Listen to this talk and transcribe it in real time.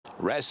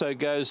Rasso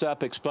goes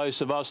up,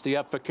 Explosive Osty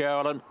up for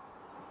Carolyn.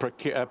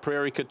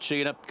 Prairie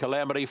Kachina,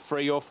 Calamity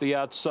Free off the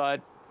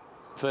outside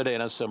for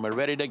Dennis, and we're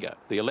ready to go.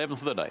 The 11th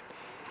of the day.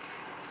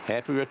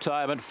 Happy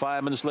Retirement,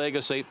 Fireman's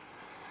Legacy.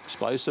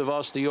 Explosive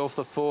Osty off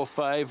the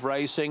 4-5,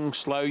 racing,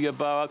 slow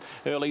Yeboah.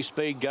 Early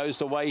speed goes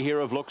the way here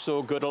of Looks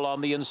All Good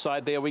along the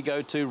inside. There we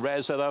go to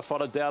Razzo. They're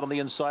followed down on the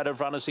inside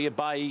of runners here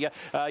by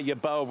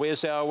Yeboah.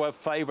 Where's our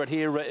favourite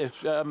here?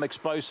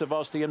 Explosive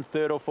Osty in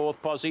third or fourth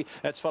posse.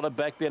 That's followed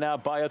back there now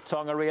by a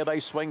Tongariro. They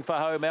swing for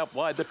home out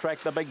wide the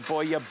track. The big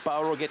boy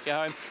Yeboah will get you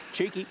home.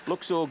 Cheeky,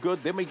 Looks All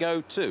Good. Then we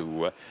go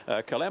to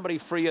Calamity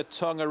Free at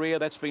Tongariro.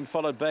 That's been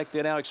followed back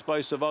there now.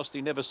 Explosive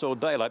Osty never saw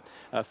daylight.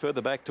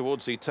 Further back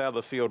towards the tail of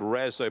the field,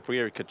 Razzo,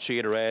 Prairie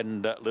Kachina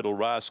and Little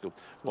Rascal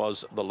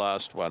was the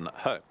last one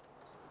home.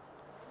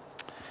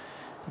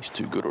 He's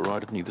too good, all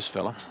right, isn't he, this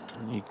fella?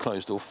 He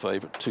closed off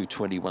favourite,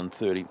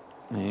 221.30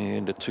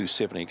 and a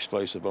 270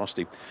 Explosive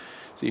Osty.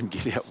 So he can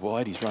get out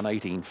wide. He's run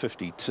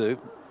 18.52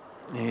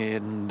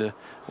 and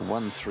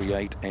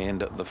 138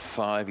 and the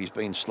 5. He's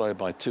been slow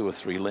by 2 or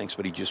 3 lengths,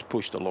 but he just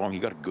pushed along. He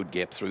got a good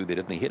gap through there,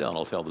 didn't he? Head on,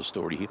 I'll tell the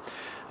story here.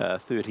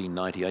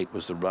 13.98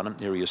 was the run.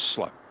 There he is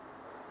slow.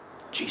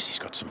 Geez, he's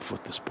got some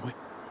foot, this boy.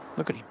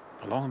 Look at him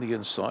along the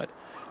inside.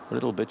 The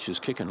little bitch is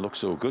kicking.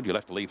 Looks all good. You'll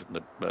have to leave it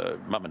in the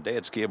mum and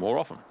dad's care more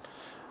often.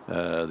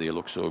 There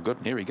looks all good.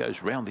 And here he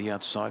goes round the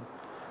outside,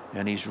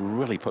 and he's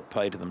really put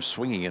pay to them,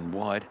 swinging in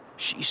wide.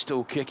 She's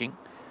still kicking,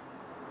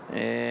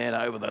 and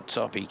over the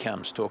top he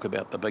comes. Talk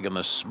about the big and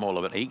the small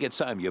of it. He gets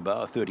home.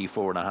 Yeboah,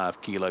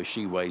 34.5 kilos.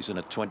 She weighs in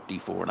at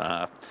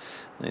 24.5.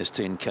 There's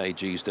 10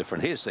 kgs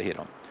different. Here's the head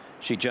on.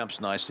 She jumps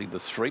nicely, the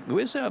 3.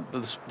 Where's the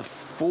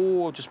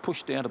 4? Just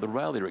pushed down to the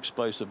rail there,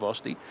 Explosive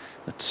Osty.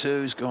 The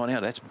 2's gone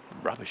out. That's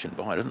rubbish and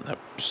behind, isn't it?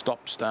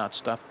 Stop, start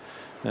stuff.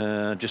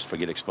 Just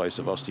forget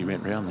Explosive Osty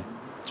went round there.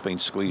 It's been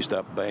squeezed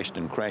up, bashed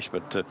and crashed,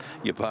 but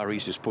Yeboah,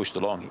 he's just pushed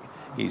along.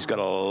 He's got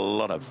a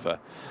lot of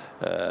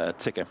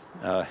ticker,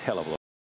 a hell of a lot.